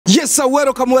Yes, sir.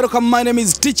 Welcome, welcome. My name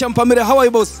is Teacher Mpamire. How are you,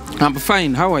 boss? I'm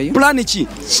fine. How are you? Planichi.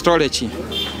 Storage.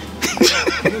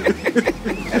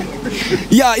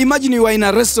 Yeah, imagine you are in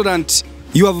a restaurant.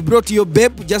 You have brought your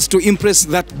babe just to impress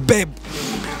that babe.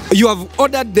 You have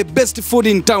ordered the best food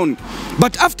in town.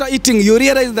 But after eating, you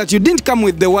realize that you didn't come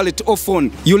with the wallet or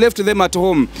phone. You left them at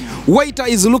home. Waiter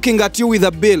is looking at you with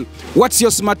a bill. What's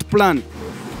your smart plan?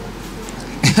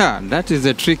 That is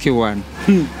a tricky one.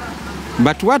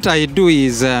 But what I do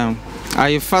is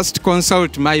I first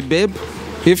consult my babe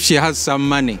if she has some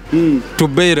money to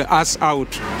bail us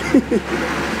out.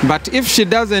 But if she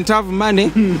doesn't have money,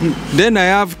 then I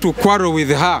have to quarrel with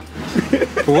her.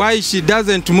 Why she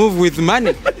doesn't move with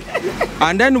money?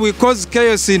 And then we cause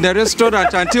chaos in the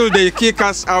restaurant until they kick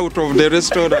us out of the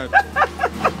restaurant.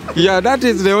 Yeah, that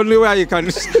is the only way I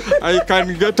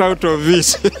can get out of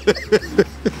it.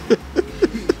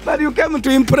 But you came to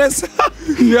impress her.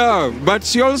 Yeah, but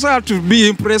she also has to be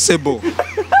impressible.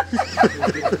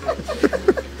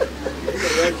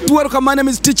 Welcome, my name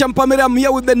is Teacher Mpamire. I'm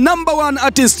here with the #1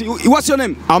 artist. What's your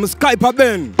name? I'm Skyper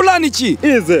Ben. Planichi.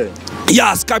 Easy.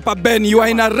 Yeah, Skyper Ben, you are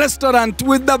in a restaurant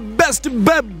with the best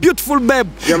babe, beautiful babe.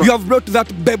 Yeah, you have brought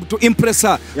that babe to impress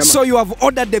her. Yeah, so you have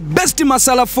ordered the best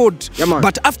masala food. Yeah,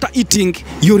 but after eating,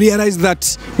 you realize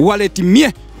that wallet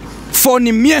meh,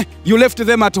 phone meh, you left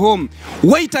them at home.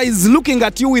 Waiter is looking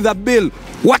at you with a bill.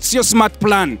 What's your smart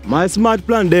plan? My smart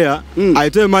plan there, I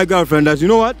tell my girlfriend that, you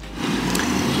know what?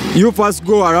 You first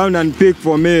go around and pick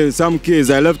for me some keys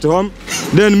I left home.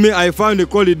 Then me, I find a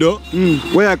corridor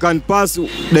where I can pass.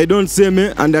 They don't see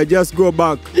me and I just go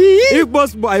back. If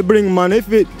possible, I bring money.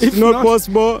 If it's not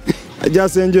possible, I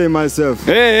just enjoy myself.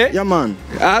 Hey. Yeah, man.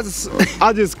 As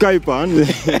is Skyper.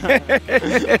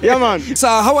 Yeah, man. So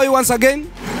how are you once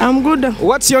again? I'm good.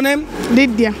 What's your name?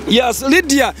 Lydia. Yes,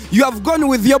 Lydia, you have gone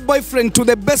with your boyfriend to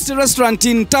the best restaurant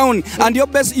in town, and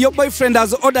your boyfriend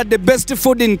has ordered the best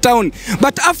food in town.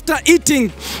 But after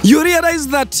eating, you realize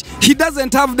that he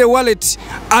doesn't have the wallet,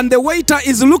 and the waiter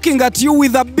is looking at you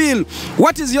with a bill.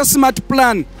 What is your smart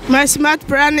plan? My smart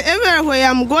plan, everywhere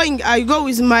I'm going, I go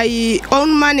with my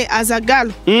own money as a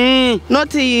girl. Not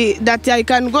that I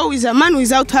can go with a man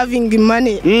without having the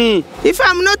money. If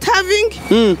I'm not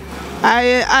having,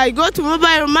 I go to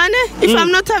mobile money. If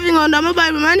I'm not having on the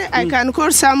mobile money, I can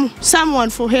call someone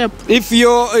for help. If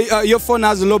your phone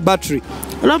has low battery?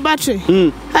 Low battery?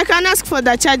 I can ask for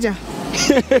the charger.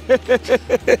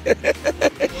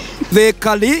 The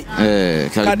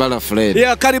Karibara Fred.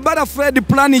 Yeah, Karibara Fred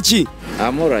Planichi.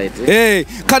 I'm alright. Hey,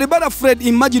 Karibara Fred,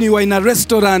 imagine you are in a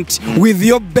restaurant with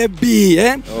your baby,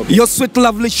 okay. Your sweet,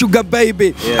 lovely sugar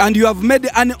baby, and you have made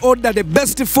an order, the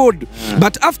best food.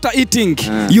 But after eating,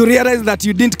 you realize that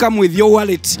you didn't come with your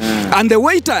wallet. And the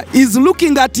waiter is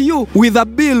looking at you with a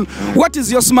bill. What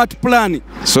is your smart plan?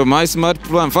 So my smart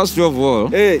plan, first of all,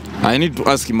 I need to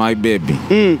ask my baby,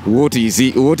 what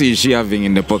is she having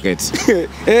in the pocket?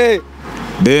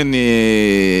 Then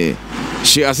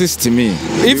she assists me.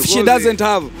 If she doesn't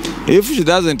have? If she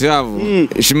doesn't have,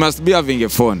 she must be having a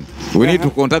phone. We need to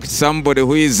contact somebody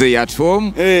who is at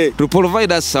home to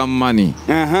provide us some money,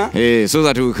 so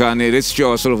that we can rescue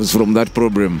ourselves from that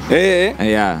problem.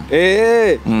 Yeah.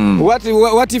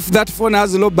 What if that phone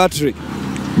has low battery?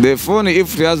 The phone,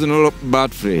 if it has no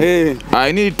battery,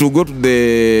 I need to go to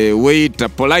the waiter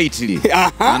politely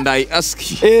and I ask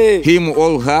him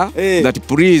or her that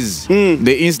please,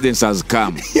 the incident has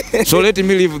come. So let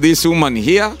me leave this woman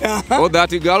here or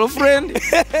that girlfriend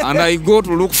and I go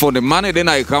to look for the money, then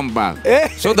I come back.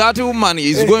 So that woman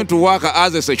is going to work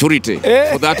as a security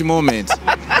for that moment.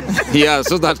 Yeah,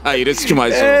 so that I rescue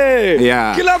myself.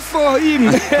 Yeah. Kill up for him.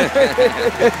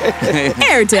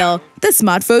 Airtel, the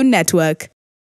smartphone network.